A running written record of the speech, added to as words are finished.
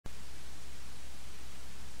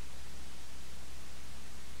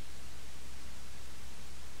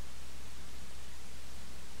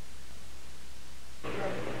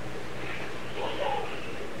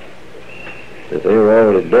If they were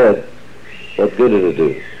already dead, what good did it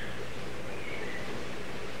do?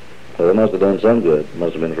 Well, it must have done some good. It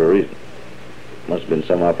must have been for a reason. Must have been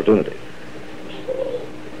some opportunity.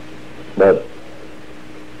 But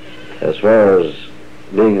as far as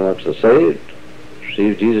being amongst the saved,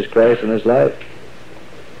 receive Jesus Christ in his life,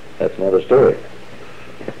 that's another story.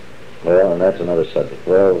 Well, and that's another subject.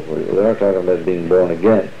 Well, we are talking about being born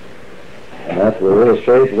again. And that will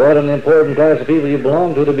illustrate what an important class of people you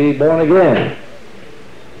belong to be born again.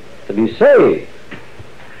 To be saved.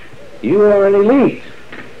 You are an elite,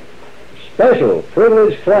 special,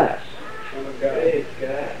 privileged class.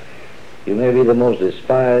 You may be the most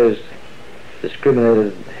despised,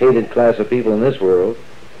 discriminated, hated class of people in this world,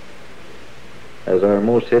 as are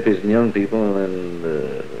most hippies and young people and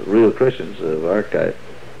real Christians of our type.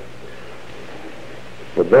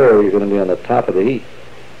 But there you're going to be on the top of the heap.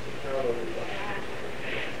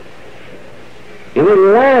 You will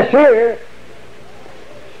be last here,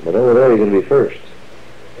 but over there you're going to be first.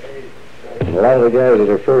 And a lot of the guys that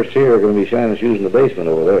are first here are going to be shining shoes in the basement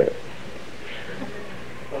over there.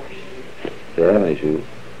 If they have any shoes.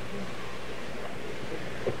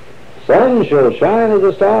 Sun shall shine as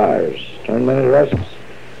the stars, turn many directions.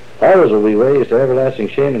 Others will be raised to everlasting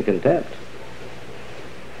shame and contempt.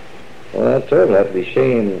 Well, that's terrible. Have to be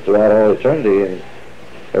shamed throughout all eternity, and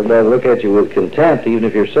everybody will look at you with contempt, even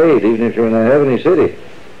if you're saved, even if you're in a heavenly city.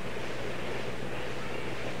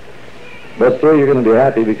 But still, you're going to be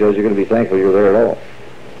happy because you're going to be thankful you're there at all.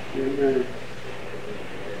 Amen.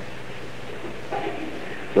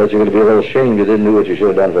 But you're going to be a little ashamed you didn't do what you should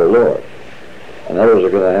have done for the Lord. And others are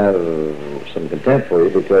going to have some contempt for you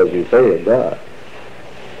because you failed God.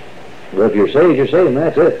 But if you're saved, and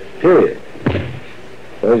that's it. Period.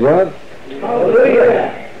 Praise God.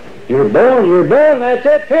 Hallelujah. You're born, that's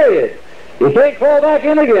it, period. You can't crawl back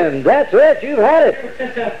in again. That's it, you've had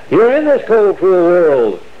it. You're in this cold, cruel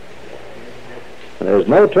world. And there's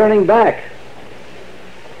no turning back.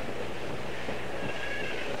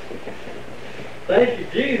 Thank you,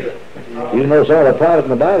 Jesus. You know some of the prophets in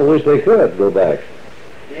the Bible wish they could go back.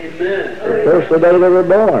 Amen. The first the day they were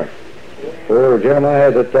born. Poor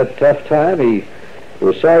Jeremiah had that tough time. He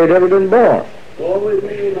was sorry he'd ever been born. Always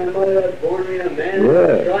me, my mother was born me a man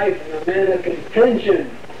of strife and a man of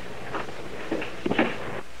contention.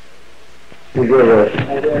 You give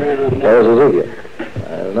that was Ezekiel.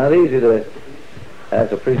 It's not easy to have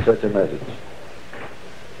to preach such a message.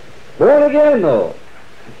 Born again, though.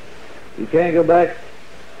 You can't go back.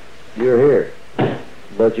 You're here.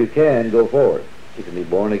 But you can go forward. You can be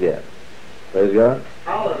born again. Praise God.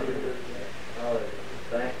 Hallelujah. Hallelujah.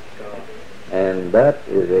 Thank God. And that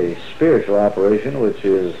is a spiritual operation which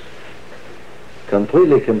is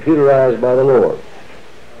completely computerized by the Lord.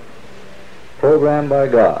 Programmed by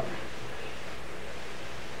God.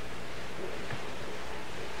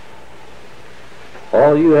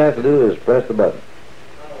 All you have to do is press the button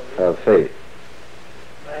of faith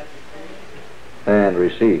and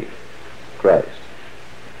receive Christ.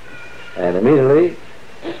 And immediately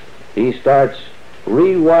he starts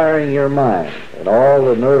rewiring your mind and all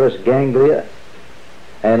the nervous ganglia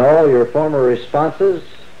and all your former responses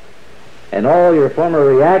and all your former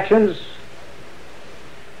reactions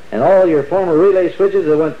and all your former relay switches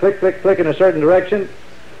that went click, click, click in a certain direction.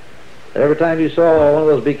 Every time you saw one of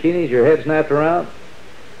those bikinis, your head snapped around.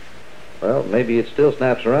 Well, maybe it still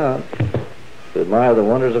snaps around to admire the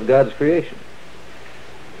wonders of God's creation.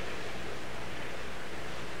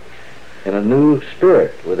 In a new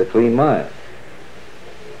spirit with a clean mind.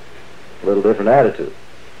 A little different attitude.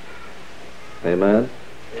 Amen?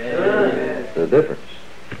 Amen. There's a difference.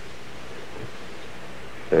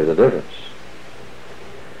 There's a difference.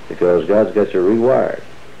 Because God's got you rewired,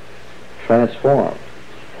 transformed.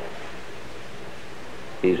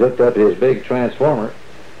 He's hooked up his big transformer,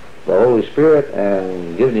 the Holy Spirit,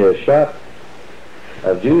 and given you a shot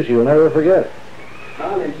of juice you'll never forget.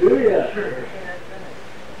 Hallelujah.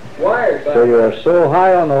 Wired. So you are so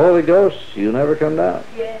high on the Holy Ghost, you never come down.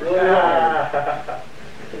 Yeah.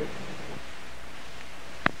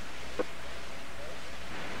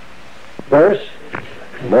 Verse,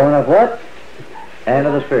 born of what? And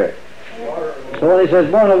of the Spirit. So when he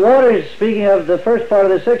says born of water, he's speaking of the first part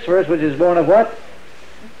of the 6th verse, which is born of what?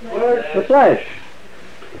 The flesh.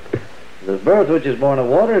 The birth which is born of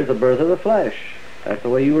water is the birth of the flesh. That's the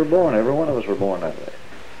way you were born. Every one of us were born that way.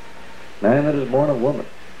 Man that is born of woman.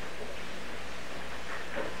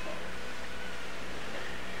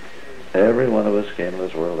 Every one of us came to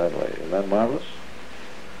this world that way. Isn't that marvelous?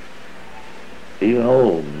 Even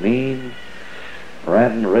old, mean,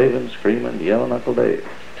 ranting, raving, screaming, yelling Uncle Dave.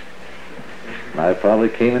 And I probably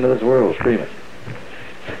came into this world screaming.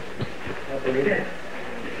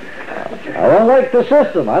 I don't like the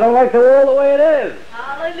system. I don't like the world the way it is.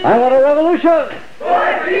 Hallelujah. I want a revolution.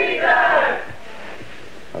 For Jesus.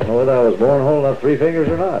 I don't know whether I was born holding up 3 fingers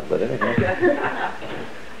or not, but anyhow.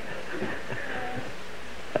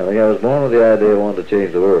 I think I was born with the idea I wanted to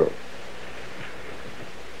change the world.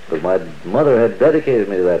 Because my mother had dedicated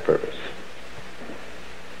me to that purpose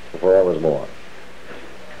before I was born.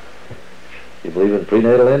 You believe in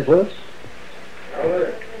prenatal influence?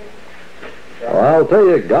 Well, I'll tell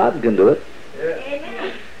you, God can do it.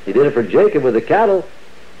 Amen. He did it for Jacob with the cattle.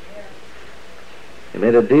 He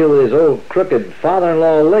made a deal with his old crooked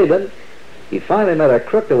father-in-law Laban. He finally met a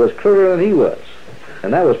crook that was crookeder than he was.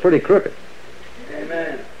 And that was pretty crooked.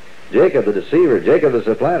 Amen. Jacob the deceiver, Jacob the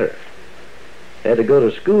supplanter, had to go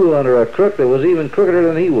to school under a crook that was even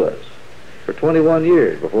crookeder than he was for 21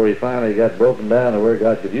 years before he finally got broken down to where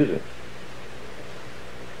God could use him.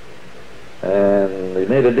 And he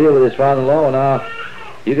made a deal with his father-in-law, and now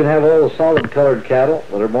you can have all the solid-colored cattle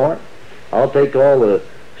that are born. I'll take all the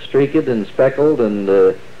streaked and speckled and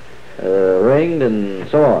ringed and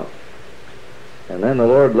so on. And then the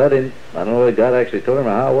Lord let him, I don't know what God actually told him or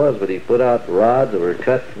how it was, but he put out rods that were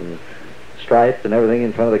cut and striped and everything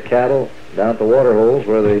in front of the cattle down at the water holes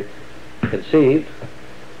where they conceived,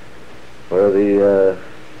 where the,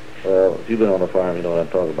 well, if you've been on the farm, you know what I'm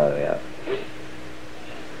talking about anyhow.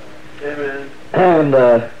 Amen. And,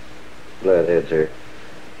 glad heads here.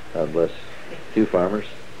 God bless you farmers.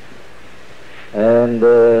 And I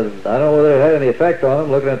don't know whether it had any effect on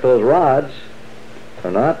them looking at those rods or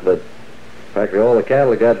not, but practically all the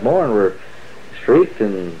cattle that got born were streaked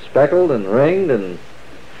and speckled and ringed and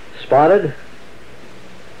spotted.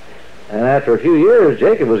 And after a few years,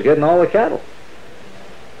 Jacob was getting all the cattle.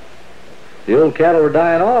 The old cattle were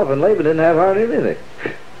dying off, and Laban didn't have hardly anything.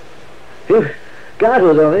 God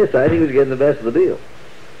was on his side. He was getting the best of the deal.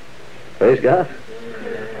 Praise God.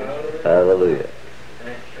 Hallelujah.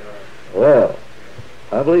 Well,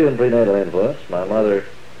 I believe in prenatal influence. My mother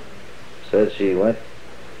said she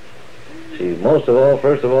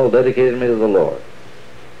first of all, dedicated me to the Lord.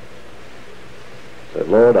 Said,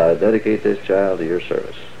 Lord, I dedicate this child to your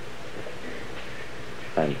service.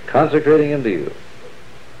 I'm consecrating him to you,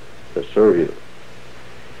 to serve you.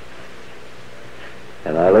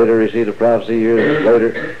 And I later received a prophecy years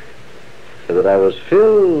later that I was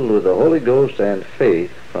filled with the Holy Ghost and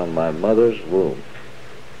faith from my mother's womb.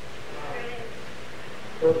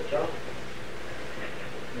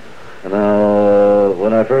 Now,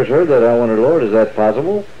 when I first heard that, I wondered, Lord, is that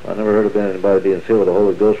possible? I never heard of anybody being filled with the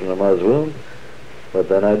Holy Ghost from their mother's womb. But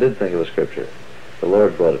then I did think of a scripture. The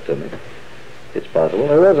Lord brought it to me. It's possible.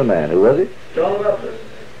 There was a man. Who was he? John the Baptist.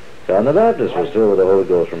 John the Baptist was filled with the Holy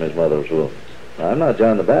Ghost from his mother's womb. Now, I'm not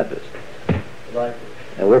John the Baptist. Right.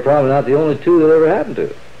 And we're probably not the only two that ever happened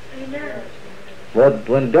to. Amen. But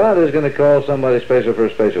when God is going to call somebody special for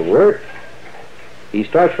a special work, he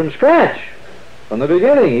starts from scratch, from the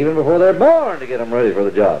beginning, even before they're born, to get them ready for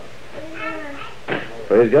the job. Amen.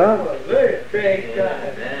 Praise God. Hallelujah. Praise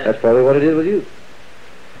God. That's probably what he did with you.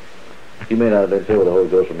 You may not have been filled with the Holy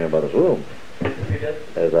Ghost from your mother's womb,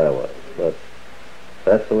 as I was, but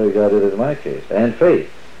that's the way God did it in my case. And faith.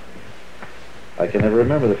 I can never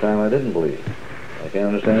remember the time I didn't believe. I can't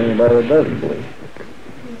understand anybody that doesn't believe.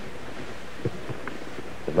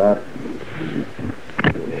 It's not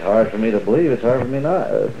really hard for me to believe. It's hard for me not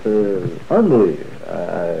to unbelieve.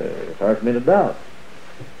 It's hard for me to doubt.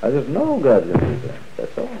 I just know God's going to do things.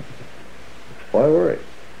 That's all. Why worry?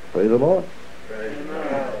 Praise the Lord.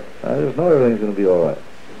 I just know everything's going to be all right.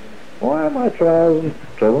 Why are my trials and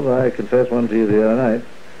troubles? I confessed one to you the other night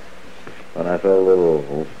when I felt a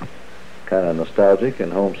little kind of nostalgic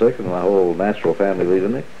and homesick and my whole natural family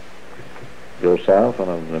leaving me. Go south on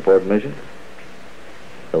an important mission.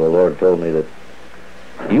 So the Lord told me that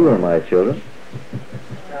you are my children.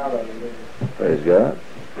 Hallelujah. Praise God.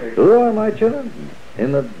 Who are my children?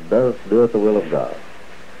 In that doeth the will of God.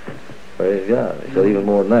 Praise God. He said even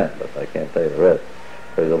more than that, but I can't tell you the rest.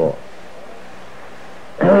 Praise the Lord.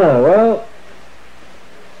 Well,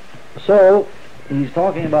 so he's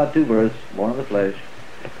talking about two births, born of the flesh,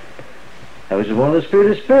 which is born of the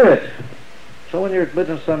spirit is spirit. So when you're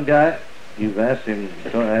witnessing some guy, you've asked him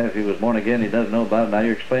if he was born again, he doesn't know about it, now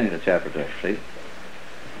you're explaining the chapter to him, see?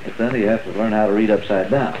 But then he has to learn how to read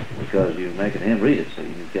upside down, because you're making him read it, so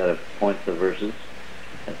you've got to point to the verses.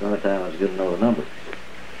 At another time it's good to know the numbers,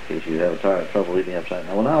 in case you have trouble reading upside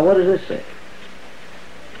down. Well, now, what does this say?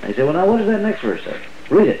 And he said, well, now, what does that next verse say?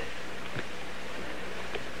 Read it.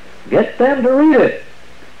 Get them to read it.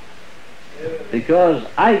 Because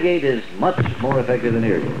eye gate is much more effective than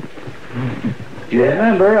ear gate. You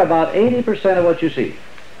remember about 80% of what you see.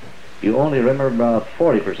 you only remember about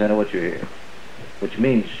 40% of what you hear, which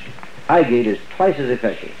means eye gate is twice as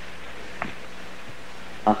effective.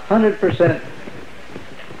 100%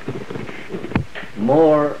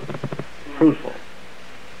 more fruitful.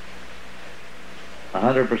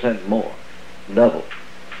 100% more. Double.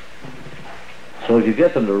 So if you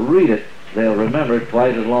get them to read it, they'll remember it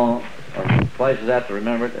twice as long, or twice as apt to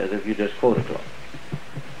remember it as if you just quote it to them.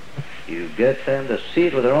 You get them to see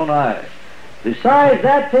it with their own eyes. Besides,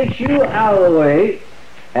 that takes you out of the way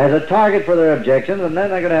as a target for their objections, and then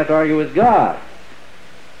they're going to have to argue with God.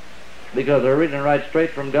 Because they're reading it right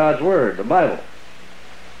straight from God's Word, the Bible.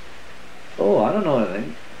 Oh, I don't know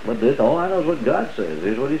anything, but this, all I know is what God says.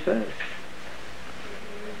 Here's what He says.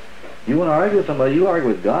 You want to argue with somebody, you argue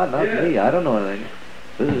with God, not me. I don't know anything.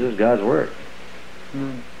 This is just God's Word.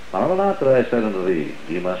 Marvel not that I said unto thee,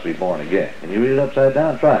 ye must be born again. Can you read it upside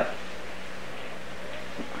down? Try it.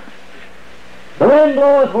 The wind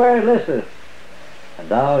bloweth where it listeth, and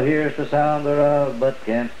thou hearest the sound thereof, but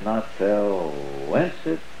canst not tell whence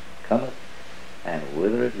it cometh and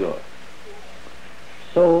whither it goeth.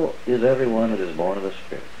 So is everyone that is born of the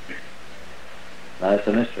Spirit. Now it's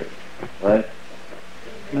a mystery, right?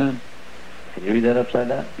 Amen. Can you read that upside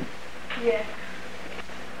down? Yes.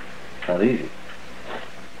 Not easy.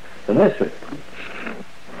 It's a mystery.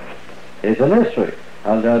 It's a mystery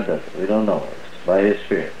how God does it. We don't know. It's by His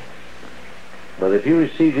Spirit. But if you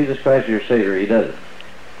receive Jesus Christ as your Savior, He does it.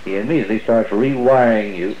 He immediately starts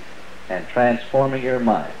rewiring you and transforming your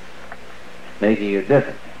mind, making you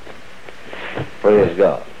different. Praise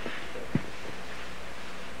God.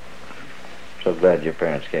 So glad your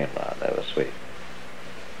parents came around. That was sweet.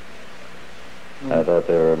 I thought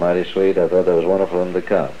they were mighty sweet. I thought that was wonderful of them to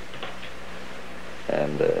come.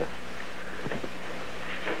 And did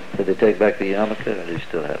they take back the yarmulke, or do you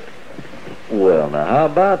still have it? Well, now, how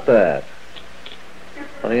about that?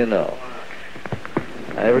 What do you know?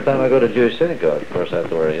 Every time I go to Jewish synagogue, of course, I have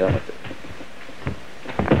to wear a yarmulke.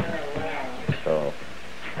 So,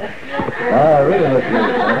 I really look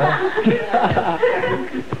good, huh?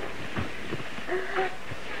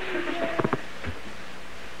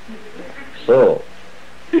 So,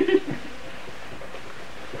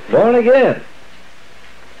 born again.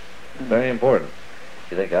 Very important.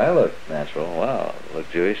 You think I look natural? Wow, look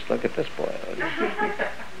Jewish. Look at this boy.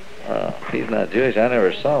 Oh, he's not Jewish. I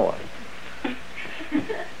never saw one.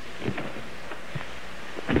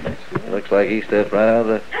 It looks like he stepped right out of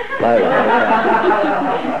the Bible.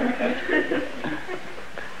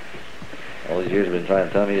 All these years have been trying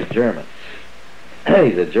to tell me he's German.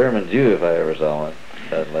 He's a German Jew if I ever saw one.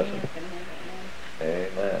 Doesn't listen.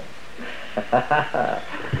 Amen.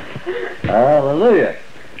 Hallelujah.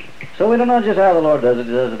 So we don't know just how the Lord does it.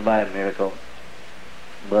 He does it by a miracle.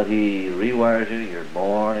 But He rewires you. You're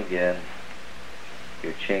born again.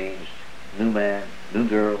 You're changed. New man, new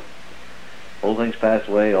girl. Old things pass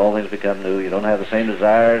away. All things become new. You don't have the same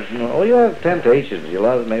desires. Oh, you have temptations. You'll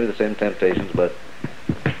have maybe the same temptations, but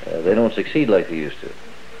they don't succeed like they used to.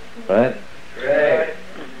 Right? Right.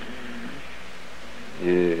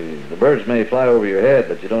 The birds may fly over your head,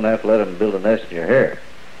 but you don't have to let them build a nest in your hair.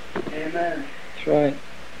 Amen. That's right.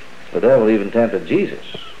 The devil even tempted Jesus,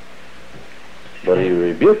 but He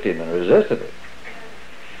rebuked him and resisted it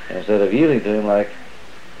instead of yielding to him like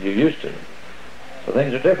you used to. So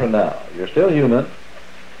things are different now. You're still human.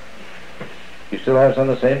 You still have some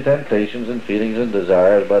of the same temptations and feelings and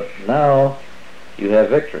desires, but now you have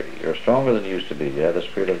victory. You're stronger than you used to be. You have the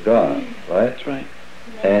Spirit of God, right? That's right.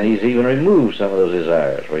 And He's even removed some of those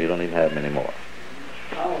desires where you don't even have them anymore.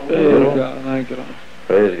 Praise God. Thank you, Lord.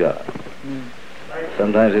 Praise God.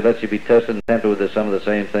 Sometimes He lets you be tested and tempted with some of the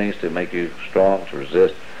same things to make you strong, to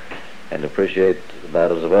resist, and to appreciate the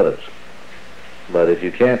battles of others. But if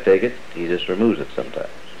you can't take it, He just removes it sometimes.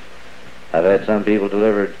 I've had some people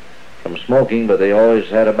delivered from smoking, but they always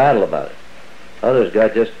had a battle about it. Others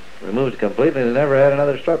God just removed it completely and they never had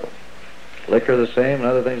another struggle. Liquor the same and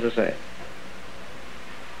other things the same.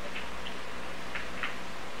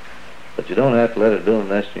 But you don't have to let it build a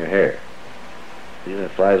nest in your hair. Even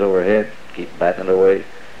if it flies overhead, keep batting it away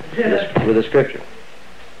with the Scripture.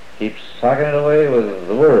 Keep socking it away with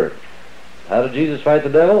the Word. How did Jesus fight the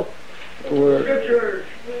devil? The Word. Scripture.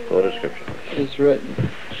 Go to Scripture. It's written.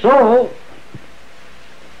 So,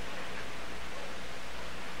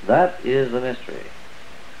 that is the mystery.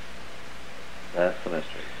 That's the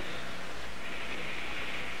mystery.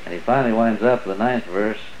 And he finally winds up with the 9th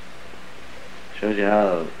verse. Shows you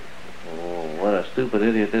how, what a stupid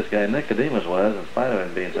idiot this guy Nicodemus was, in spite of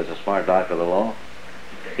him being such a smart doctor of the law.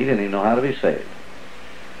 He didn't even know how to be saved.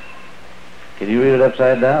 Can you read it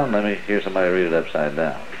upside down? Let me hear somebody read it upside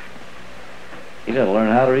down. You got to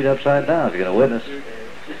learn how to read upside down if you're going to witness.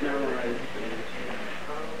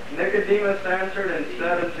 Nicodemus answered and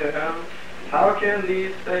said unto him, How can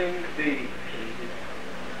these things be?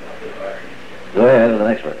 Go ahead with the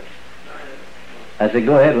next verse. I said,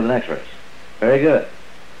 go ahead with the next verse. Very good.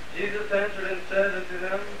 Jesus answered and said unto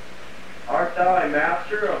them, Art thou a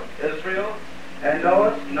master of Israel, and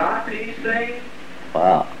knowest not these things?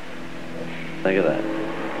 Wow. Think of that.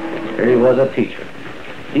 Here he was a teacher.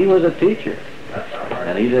 He was a teacher.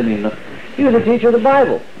 And he didn't even know. He was a teacher of the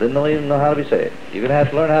Bible. Didn't even know how to be saved. You're going to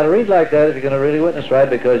have to learn how to read like that if you're going to really witness right,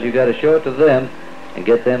 because you got to show it to them and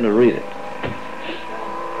get them to read it.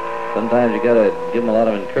 Sometimes you got to give them a lot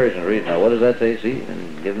of encouragement to read. Now, what does that say? See?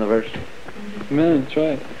 And give them the verse. Amen, that's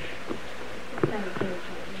right.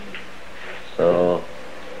 So,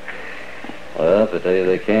 well, if I tell you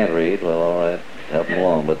they can't read, well, all right, help them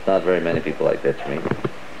along. But not very many people like that to me.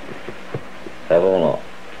 Help them along.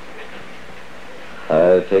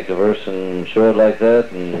 I take a verse and show it like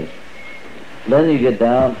that, and then you get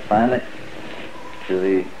down, finally, to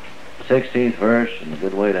the 16th verse, and a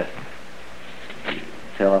good way to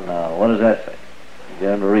tell them, what does that say? Get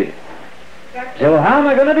them to read it. Say, well, how am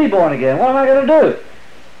I going to be born again? What am I going to do?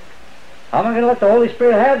 How am I going to let the Holy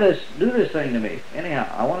Spirit do this thing to me? Anyhow,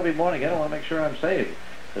 I want to be born again. I want to make sure I'm saved.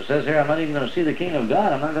 It says here, I'm not even going to see the King of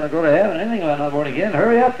God. I'm not going to go to heaven. Anything if I'm not born again.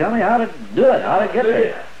 Hurry up. Tell me how to do it, how to get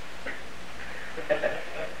there.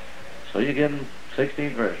 So you give them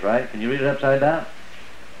 16th verse, right? Can you read it upside down?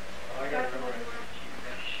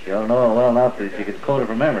 You ought to know it well enough that you can quote it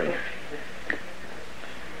from memory.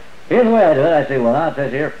 Here's the way I do it. I say, well, now it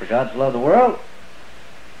says here, for God so loved the world.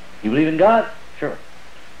 You believe in God? Sure.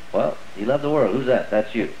 Well, He loved the world. Who's that?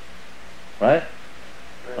 That's you. Right?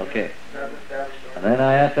 Okay. And then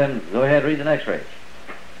I ask them, go ahead, read the next phrase.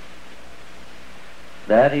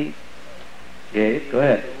 That He gave. Go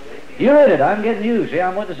ahead. You read it. I'm getting you. See,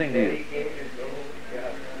 I'm witnessing to you.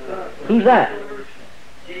 Who's that?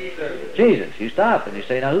 Jesus. Jesus. You stop and you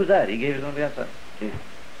say, now who's that? He gave His only begotten Son. Jesus.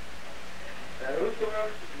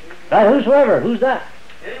 That whosoever. Who's that?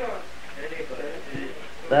 Anyone.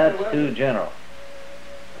 That's too general.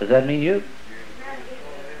 Does that mean you?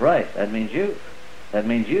 Right. That means you. That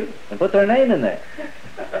means you. And put their name in there.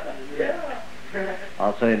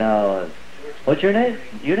 I'll say now, what's your name?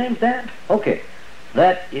 Your name's Dan? Okay.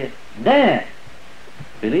 That is Dan.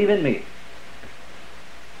 Believe in me.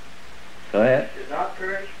 Go ahead. Should not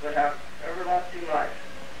perish, but have everlasting life.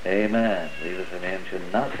 Amen. Believeth in Him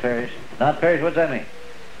should not perish. Not perish, what's that mean?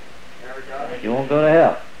 Never die. You won't go to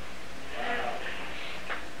hell.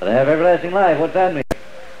 But have everlasting life, what's that mean?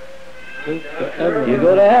 You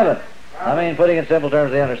go to heaven. I mean, putting it in simple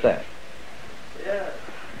terms, they understand. Yeah.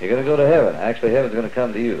 You're going to go to heaven. Actually, heaven's going to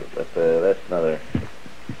come to you, but that's another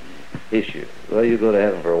issue. Well, you go to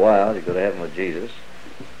heaven for a while. You go to heaven with Jesus.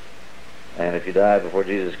 And if you die before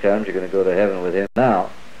Jesus comes, you're going to go to heaven with Him now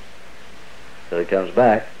till He comes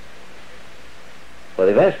back. But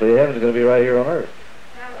eventually, heaven's going to be right here on earth.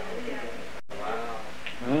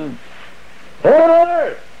 Mm. Heaven on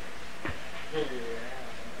earth!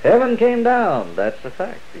 Heaven came down. That's the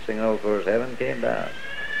fact. You sing an old chorus, heaven came down.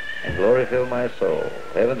 And glory filled my soul.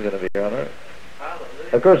 Heaven's going to be here on earth.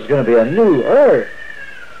 Of course, it's going to be a new earth.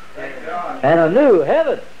 Thank God. And a new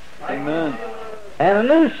heaven. Amen. And a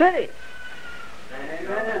new city.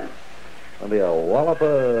 Amen. It'll be a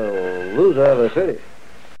wallopalooza of a city.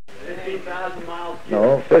 15,000 miles.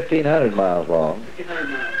 No, 1,500 miles long. 1,500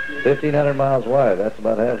 miles. 1,500 miles wide. That's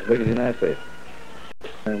about half as big as the United States.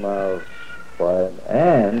 1,500 miles wide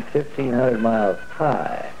and 1,500 miles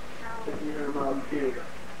high. 1,500 miles cube.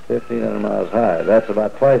 1,500 miles high. That's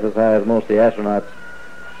about twice as high as most of the astronauts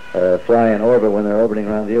fly in orbit when they're orbiting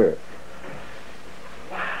around the Earth.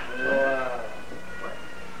 Wow.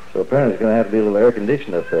 So apparently it's going to have to be a little air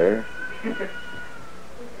conditioned up there.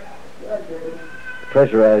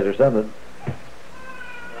 Pressurized or something.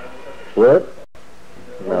 What?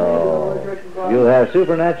 No. You'll have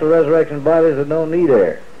supernatural resurrection bodies that don't need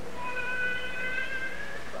air.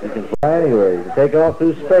 You can fly anywhere. You can take off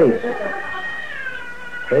through space.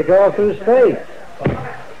 Take off through space.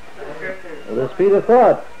 With the speed of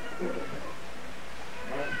thought.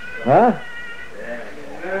 Huh?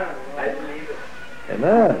 I believe it.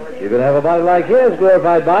 Amen. You're going to have a body like His,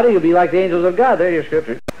 glorified body. You'll be like the angels of God. There's your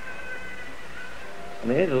scripture.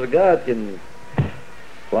 And the angels of God can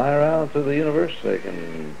fly around through the universe. They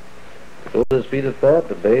can go to the speed of thought,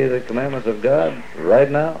 obey the commandments of God right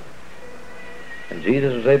now. And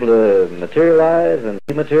Jesus was able to materialize and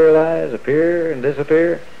dematerialize, appear and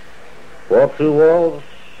disappear, walk through walls,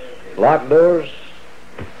 lock doors,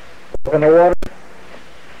 walk in the water,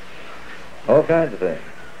 all kinds of things.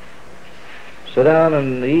 sit down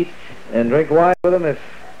and eat and drink wine with him if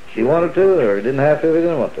he wanted to, or he didn't have to if he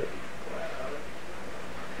didn't want to.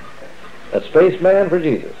 A spaceman for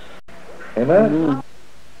Jesus. Amen?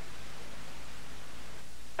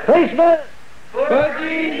 Spaceman For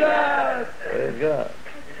Jesus! Praise God.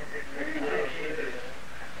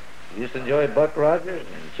 You used to enjoy Buck Rogers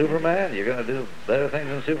and Superman, you're going to do better things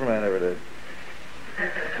than Superman ever did.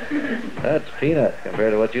 That's peanuts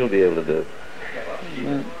compared to what you'll be able to do.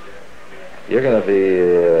 You're going to be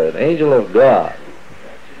an angel of God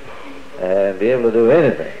and be able to do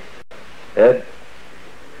anything. Ed?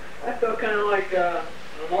 I felt kind of like a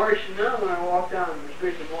Martian now when I walked down the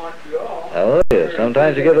streets of Montreal. Hallelujah.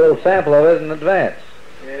 Sometimes you get a little sample of it in advance.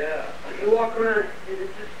 Yeah. You walk around, and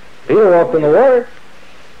it's just... Peter walked in the water.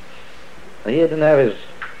 He didn't have his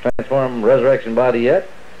transformed resurrection body yet.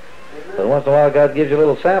 But once in a while God gives you a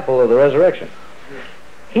little sample of the resurrection.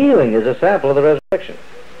 Healing is a sample of the resurrection.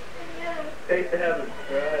 Faith to heaven.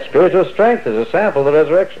 Right. Spiritual strength is a sample of the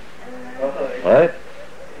resurrection. Right?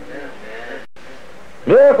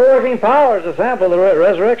 Miracle working power is a sample of the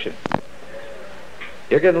resurrection.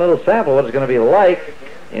 You're getting a little sample of what it's going to be like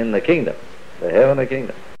in the kingdom, the heavenly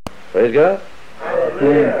kingdom. Praise God.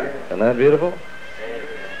 Hallelujah. Isn't that beautiful?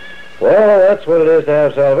 Well, that's what it is to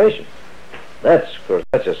have salvation. That's, of course,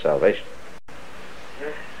 that's just salvation.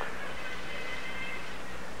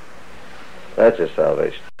 That's just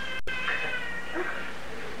salvation.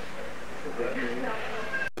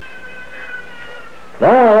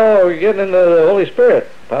 Now we're getting into the Holy Spirit,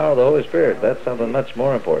 power of the Holy Spirit. That's something much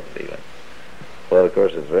more important even. Well, of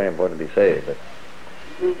course, it's very important to be saved, but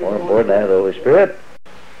more important to have the Holy Spirit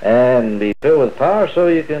and be filled with power so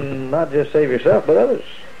you can not just save yourself, but others.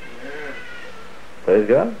 Praise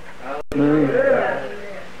God.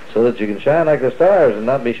 So that you can shine like the stars and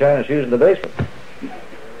not be shining shoes in the basement.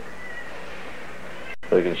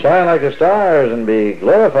 So you can shine like the stars and be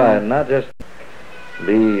glorified and not just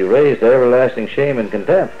be raised to everlasting shame and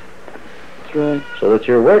contempt. That's right. So that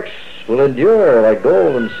your works will endure like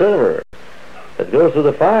gold and silver that goes through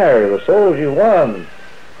the fire, the souls you won,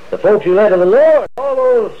 the folks you led to the Lord, all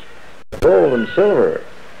those gold and silver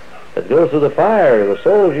that goes through the fire, the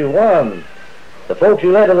souls you won, the folks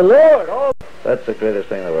you led to the Lord, all that's the greatest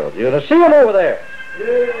thing in the world. You're going to see them over there.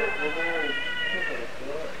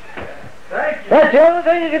 That's the only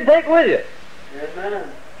thing you can take with you. Amen.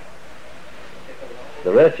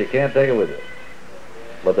 The rest you can't take it with you.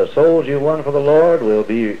 But the souls you won for the Lord will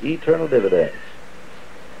be your eternal dividends.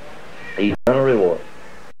 Eternal reward.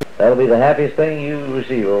 That'll be the happiest thing you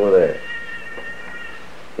receive over there.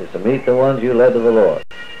 Is to meet the ones you led to the Lord.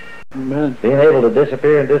 Amen. Being able to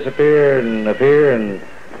disappear and appear and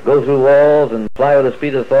go through walls and fly with the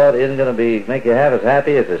speed of thought isn't going to make you half as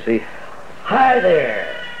happy as to see, hi there.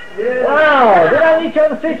 Yeah. Wow, did I meet you on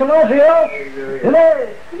the streets of Montreal? You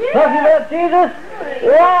know, talking about Jesus?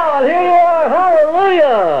 Wow, here you are,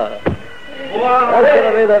 hallelujah! Wow. That's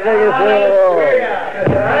going to be the biggest thing of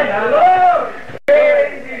all.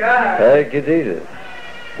 Thank you, Jesus.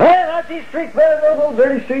 Man, aren't these streets better than those old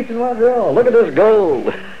dirty streets in Montreal? Look at this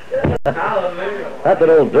gold. Hallelujah. Not that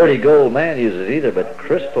old dirty gold man uses either, but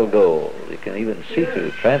crystal gold. You can even see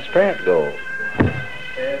through transparent gold.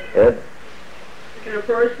 Ed? Can a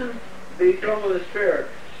person be filled with the Spirit?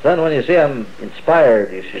 Son, when you see I'm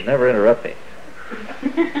inspired, you should never interrupt me.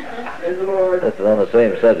 Praise the Lord. That's on the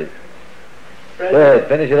same subject. Praise Go the ahead, Lord.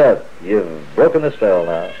 finish it up. You've broken the spell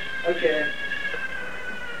now. Okay.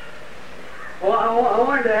 Well, I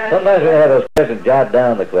wanted to ask... Sometimes we have those questions, jot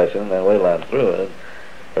down the question, and then wait till I'm through it.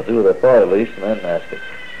 Or through the thought at least, and then ask it.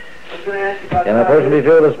 I was going to ask you about... Can a person be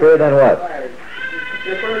filled with the Spirit, then what?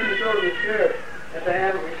 The person is filled with the Spirit if they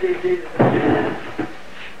haven't received Jesus.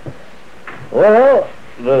 Well,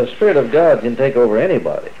 the Spirit of God can take over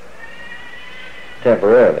anybody,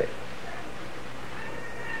 temporarily.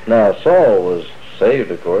 Now, Saul was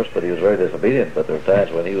saved, of course, but he was very disobedient. But there were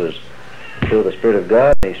times when he was filled with the Spirit of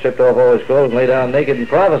God, and he stripped off all his clothes and lay down naked and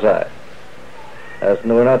prophesied.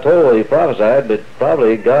 We're not told what he prophesied, but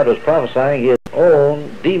probably God was prophesying his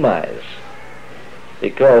own demise.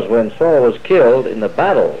 Because when Saul was killed in the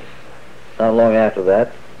battle, not long after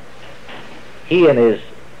that, he and his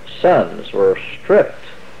sons were stripped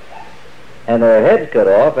and their heads cut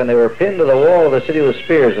off, and they were pinned to the wall of the city with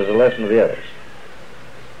spears as a lesson to the others.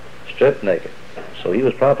 Stripped naked. So he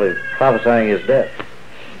was probably prophesying his death.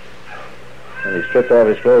 And he stripped off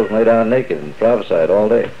his clothes and lay down naked and prophesied all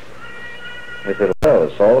day. They said, well,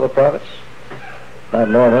 is Saul the prophets? Not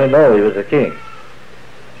normally, no, he was a king.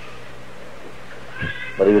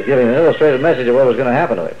 But he was giving an illustrated message of what was going to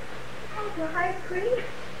happen to him. The high priest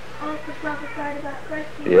also prophesied about Christ.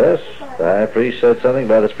 Yes, the high priest said something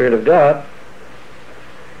by the Spirit of God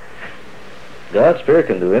God's Spirit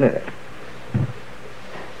can do anything.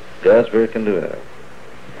 God's Spirit can do anything.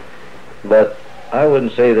 But I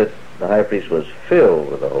wouldn't say that the high priest was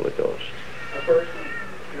filled with the Holy Ghost. A person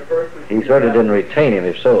He certainly didn't retain him,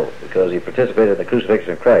 if so, because he participated in the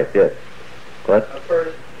crucifixion of Christ, yes. What?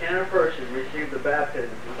 Can a person receive the baptism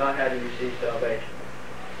without having received salvation?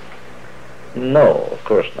 No, of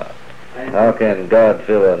course not. How can God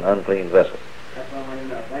fill an unclean vessel? That's what I want to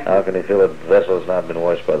know. Thank How you. can he fill a vessel that's not been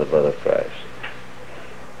washed by the blood of Christ?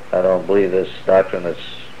 I don't believe this doctrine that's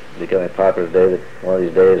becoming popular today, that one of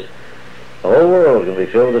these days the whole world is going to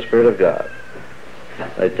be filled with the Spirit of God.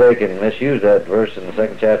 They take and misuse that verse in the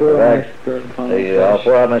second chapter of Acts. I'll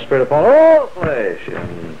pour out my Spirit upon all flesh.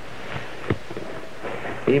 And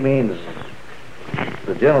he means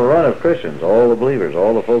the general run of Christians, all the believers,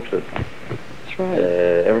 all the folks that, That's right.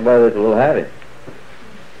 everybody that will have him.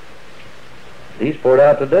 He's poured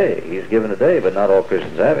out today. He's given today, but not all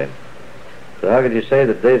Christians have him. So how could you say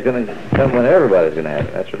that the day's going to come when everybody's going to have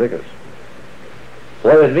him? That's ridiculous.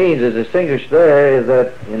 What it means is distinguished there is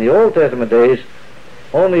that in the Old Testament days,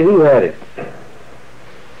 only who had him?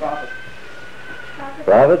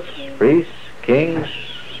 Prophets, priests, kings,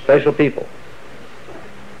 special people.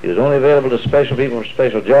 He was only available to special people for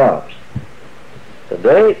special jobs.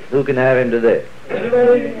 Today, who can have him today?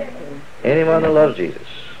 Anyone that loves Jesus.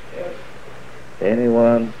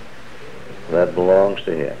 Anyone that belongs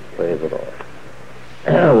to him. Praise the Lord.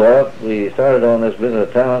 Well, we started on this business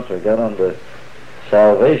of talents. We got on to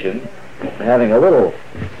salvation. Having a little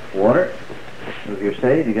water. If you're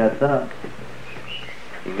saved, you got some.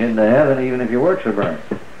 You get into heaven even if your works are burned.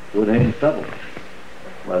 Wood, hay, and stubble.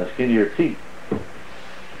 By the skin of your teeth.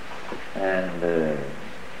 And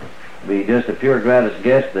be just a pure gratis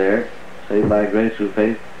guest there, saved by grace through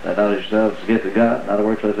faith, that not of yourselves is a gift of God, not a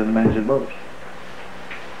works less than a man should boast.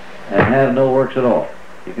 And have no works at all.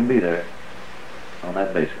 You can be there on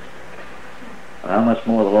that basis. And how much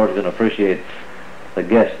more the Lord's going to appreciate the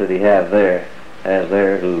guests that he has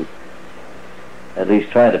there who at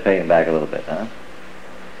least tried to pay him back a little bit, huh?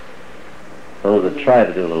 Those that tried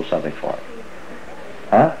to do a little something for him.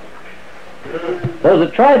 Huh? Those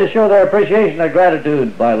that tried to show their appreciation, their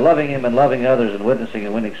gratitude by loving him and loving others and witnessing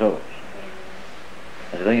and winning souls.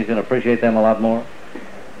 Do you think he's going to appreciate them a lot more?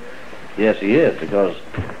 Yes, he is, because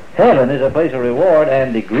heaven is a place of reward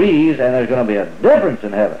and degrees, and there's going to be a difference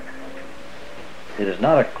in heaven. It is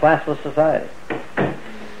not a classless society. There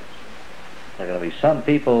are going to be some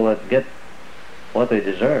people that get what they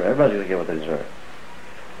deserve. Everybody's going to get what they deserve.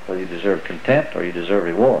 Whether you deserve contempt or you deserve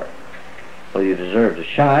reward. Whether you deserve to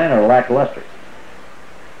shine or lackluster.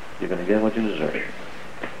 You're going to get what you deserve.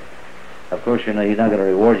 Of course, you know he's not going to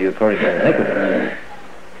reward you according to your iniquity.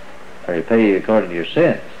 Or repay you according to your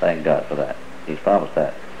sins. Thank God for that. He's promised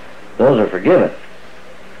that. Those are forgiven.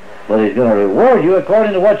 But he's going to reward you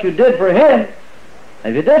according to what you did for him.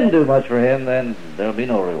 If you didn't do much for him, then there'll be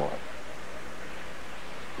no reward.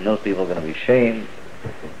 And those people are going to be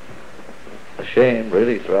ashamed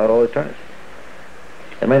really throughout all eternity.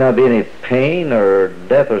 There may not be any pain or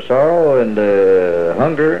death or sorrow and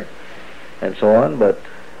hunger and so on, but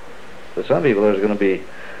for some people there's going to be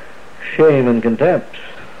shame and contempt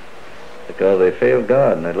because they failed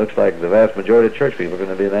God, and it looks like the vast majority of church people are going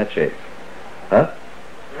to be in that shape. Huh?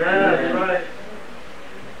 Yeah, that's right.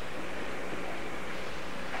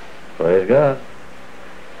 Praise God.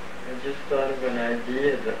 I just thought of an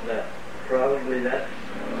idea that probably that's,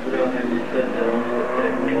 you know, how you said that only the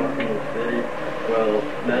sick walk in the city. Well,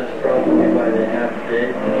 that's probably why they have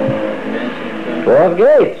gates and mentioned them. 12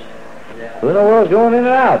 gates. Yeah. Who in the world's going in and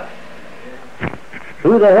out?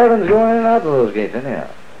 Who the heavens going in and out of those gates anyhow?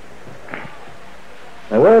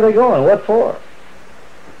 Now where are they going? What for?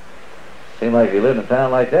 Seems like if you live in a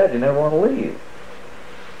town like that, you never want to leave.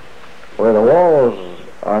 Where the walls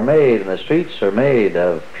are made and the streets are made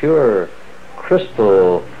of pure,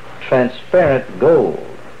 crystal, transparent gold.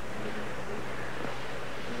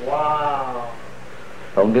 Wow.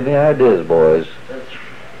 Don't get any ideas, boys.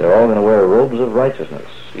 They're all going to wear robes of righteousness,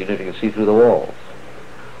 even if you can see through the walls.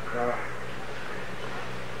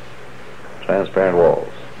 Transparent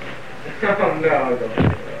walls. Oh, no, don't do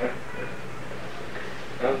that.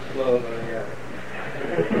 I'm slow, yeah.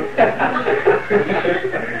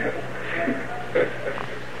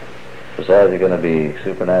 Besides, you're going to be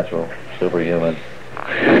supernatural, superhuman,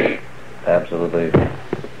 absolutely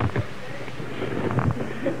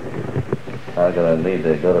not going to need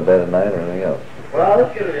to go to bed at night or anything else. Well,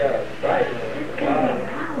 let's get it right.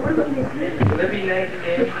 Will it be nice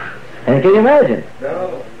again? And can you imagine?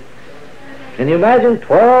 No. Can you imagine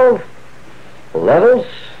 12 levels,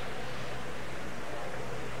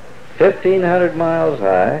 1,500 miles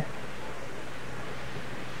high,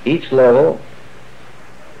 each level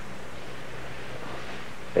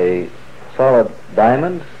a solid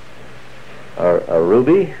diamond or a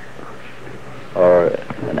ruby or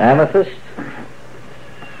an amethyst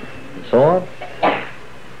and so on?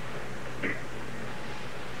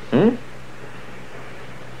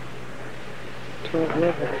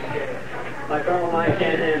 Like all I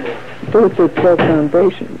can't handle. Those are 12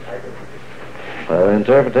 foundations. Well, the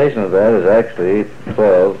interpretation of that is actually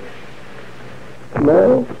 12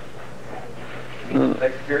 Levels?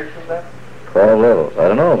 Next period from that? 12 levels. I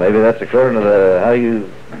don't know. Maybe that's according to how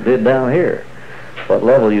you did down here, what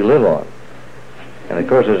level you live on. And of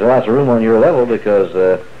course, there's lots of room on your level because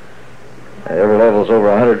every level is over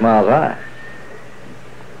 100 miles high.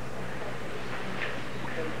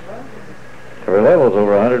 Every level is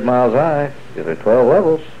over 100 miles high. There are 12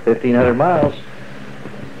 levels, 1,500 miles.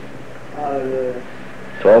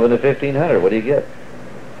 12 into 1,500. What do you get?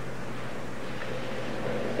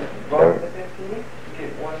 12 to 15? You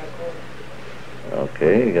get 1 and a quarter.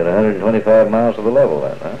 Okay, you got 125 miles to the level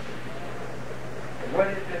then, huh? What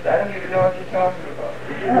is this? I don't even know what you're talking about.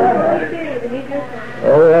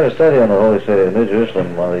 Well, we had a study on the Holy City of New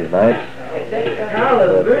Jerusalem one of these nights.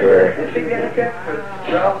 Hallelujah.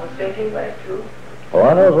 Well,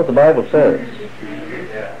 I know what the Bible says.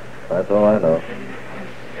 Yeah. That's all I know.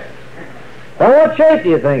 Now, what shape do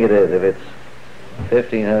you think it is? If it's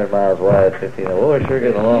 1,500 miles wide, 1,500, well, we're sure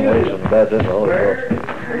getting a long ways from the baptism of the Holy Ghost.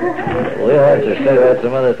 We'll have to study that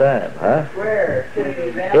some other time, huh?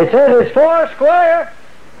 It says it's 4 square,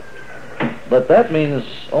 but that means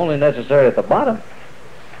only necessary at the bottom.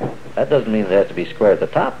 That doesn't mean it has to be square at the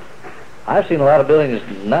top. I've seen a lot of buildings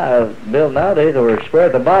built nowadays that were square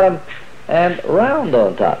at the bottom and round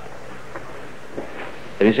on top.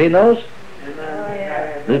 Have you seen those?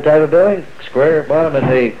 New type of building, square bottom, and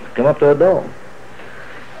they come up to a dome.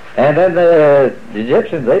 And then the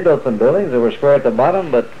Egyptians, they built some buildings that were square at the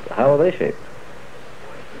bottom, but how were they shaped?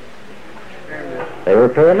 They were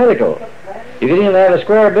pyramidical. You could even have a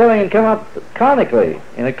square building and come up conically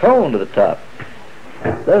in a cone to the top.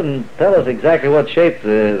 Doesn't tell us exactly what shape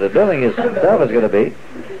the building itself is going to be,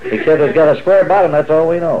 except it's got a square bottom, that's all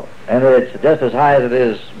we know. And it's just as high as it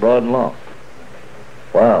is broad and long.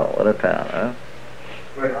 Wow, what a town, huh?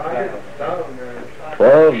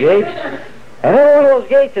 12 gates. And every one of those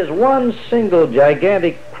gates is one single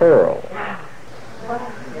gigantic pearl.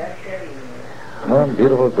 One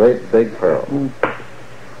beautiful, great, big pearl.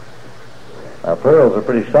 Now, pearls are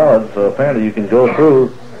pretty solid, so apparently you can go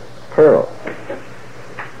through pearl.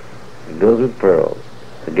 You can go through pearls.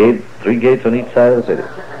 The gate, 3 gates on each side of the city.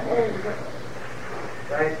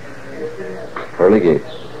 Pearly gates.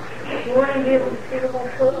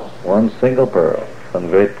 One single pearl. Some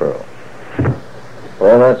great pearl.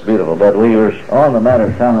 Well, that's beautiful, but we were on the matter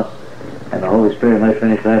of talent, and the Holy Spirit may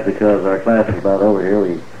finish that because our class is about over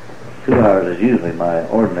here. 2 hours is usually my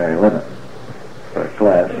ordinary limit for a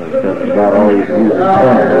class, because it's about all you can use.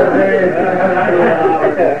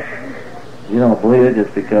 You don't believe it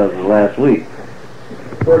just because of last week.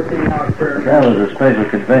 14 hours per. That was a special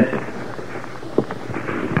convention.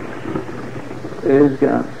 Praise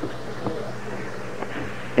God.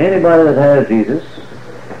 Anybody that has Jesus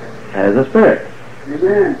has the Spirit.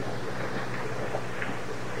 Amen.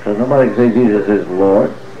 Because nobody can say Jesus is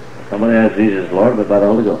Lord. Nobody has Jesus as Lord but by the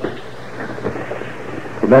Holy Ghost.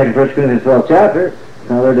 We're back in 1 Corinthians 12 chapter.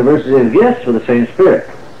 Now there are diversity of gifts for the same Spirit.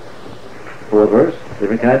 4th verse,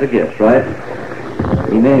 different kinds of gifts, right?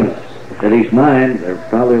 He names at least 9. There are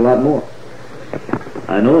probably a lot more.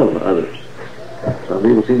 I know of others. Some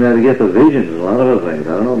people seem to have a gift of visions and a lot of other things. I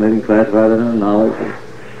don't know, maybe classify that in knowledge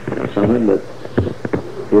or something, but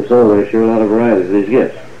if so, there's sure a lot of varieties of these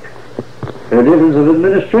gifts. There are differences of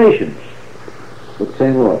administrations with the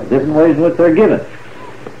same Lord, different ways in which they're given.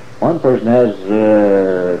 One person has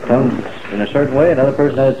tongues in a certain way, another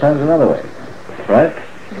person has tongues another way. Right?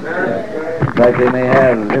 In fact, they may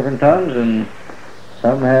have different tongues, and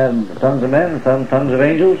some have tongues of men, and some tongues of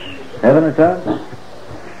angels, heavenly tongues,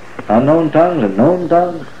 unknown tongues and known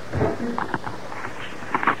tongues.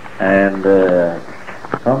 And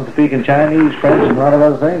some speak in Chinese, French, and a lot of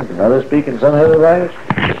other things, and others speak in some other language.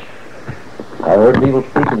 I've heard people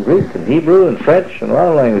speak in Greek and Hebrew and French and a lot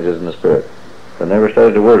of languages in the Spirit. I never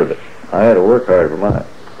studied a word of it. I had to work hard for mine.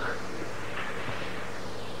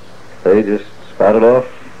 They just spouted off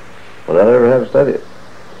without ever having studied it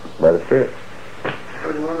by the Spirit. There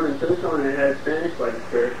was a woman in Tucson that had Spanish by the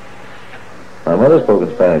Spirit. My mother spoke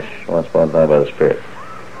in Spanish once upon a time by the Spirit.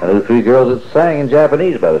 And there were 3 girls that sang in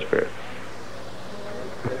Japanese by the Spirit.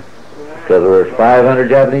 Because there were 500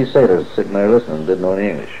 Japanese sailors sitting there listening and didn't know any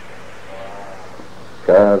English.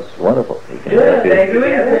 God's wonderful. He can help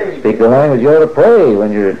you speak the language. You ought to pray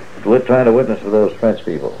when you're trying to witness to those French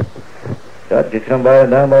people. God can come by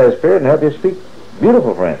and down by His Spirit and help you speak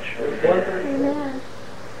beautiful French. Amen.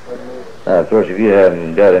 Now, of course, if you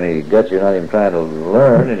haven't got any guts, you're not even trying to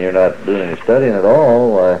learn, and you're not doing any studying at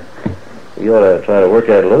all, you ought to try to work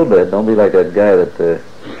at it a little bit. Don't be like that guy that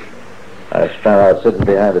I found out sitting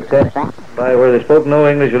behind the tent by where they spoke no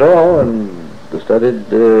English at all, and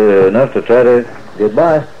studied enough to try to get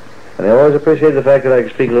by. And they always appreciated the fact that I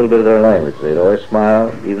could speak a little bit of their language. They'd always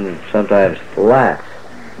smile, even sometimes laugh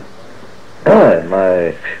at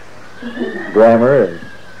my grammar and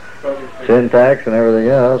syntax and everything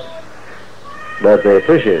else. But they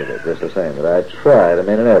appreciated it just the same, that I tried, I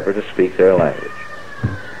made an effort to speak their language.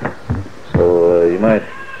 So you might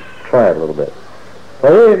try it a little bit.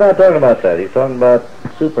 Well, here he's not talking about that. He's talking about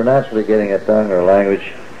supernaturally getting a tongue or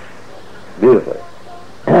language beautifully.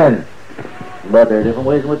 But there are different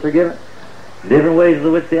ways in which they're given. Different ways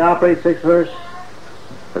in which they operate, 6th verse.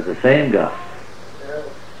 But the same God.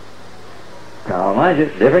 Now, mind you,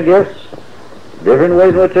 different gifts, different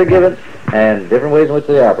ways in which they're given, and different ways in which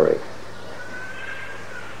they operate.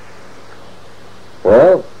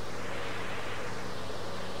 Well,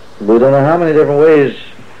 we don't know how many different ways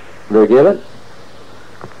they're given.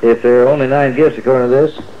 If there are only 9 gifts according to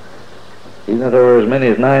this, even if there were as many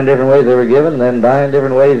as 9 different ways they were given, then 9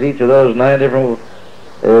 different ways each of those 9 different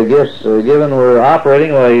gifts given were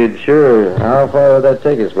operating, well, you'd sure, how far would that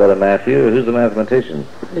take us, Brother Matthew? Who's the mathematician?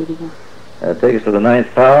 Take us to the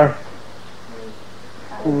 9th power?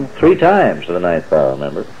 3 times to the 9th power,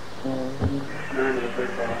 remember? 9 to the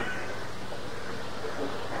 3rd power.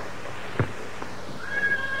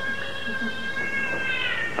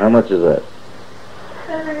 How much is that?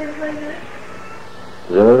 729.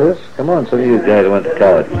 Is that what it is? Come on, some of you guys went to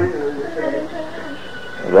college.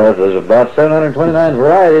 Well, there's about 729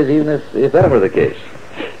 varieties, even if that were the case.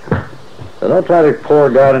 So don't try to pour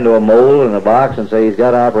God into a mold in a box and say He's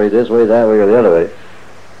got to operate this way, that way, or the other way.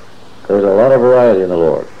 There's a lot of variety in the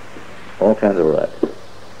Lord. All kinds of variety.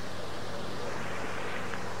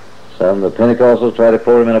 Some of the Pentecostals try to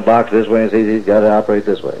pour Him in a box this way and say He's got to operate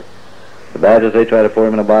this way. The Baptists, they try to pour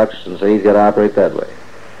Him in a box and say He's got to operate that way.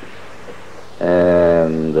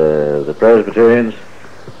 And the Presbyterians,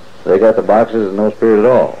 they got the boxes and no Spirit at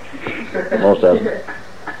all. Most of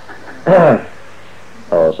them.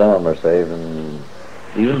 Oh, some of them are saved, and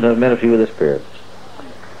even have met a few of the spirits.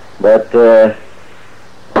 But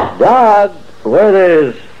God, where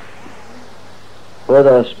the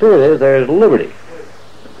Spirit is, there's liberty,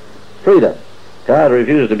 freedom. God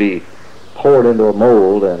refuses to be poured into a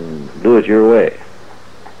mold and do it your way.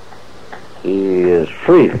 He is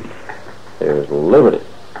free. There's liberty.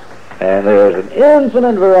 And there's an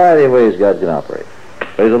infinite variety of ways God can operate.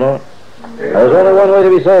 Praise the Lord. There's only one way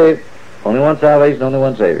to be saved. Only one salvation, only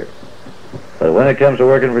one Savior. But when it comes to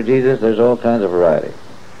working for Jesus, there's all kinds of variety.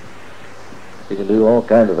 You can do all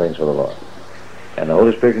kinds of things for the Lord. And the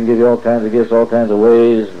Holy Spirit can give you all kinds of gifts, all kinds of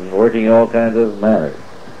ways, and working in all kinds of manners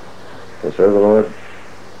to serve the Lord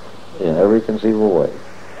in every conceivable way.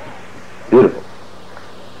 Beautiful.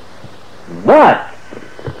 But,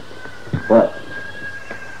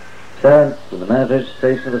 said, the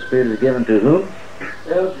manifestation of the Spirit is given to whom?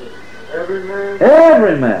 Every man.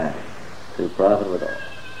 Every man to profit withal.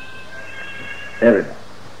 Every man.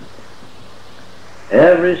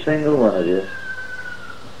 Every single one of you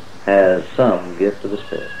has some gift of the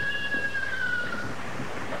Spirit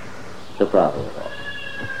to profit withal.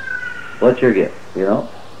 What's your gift? You know?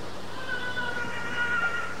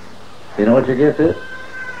 You know what your gift is?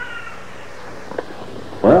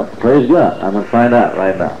 Well, praise God. I'm going to find out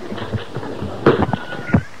right now.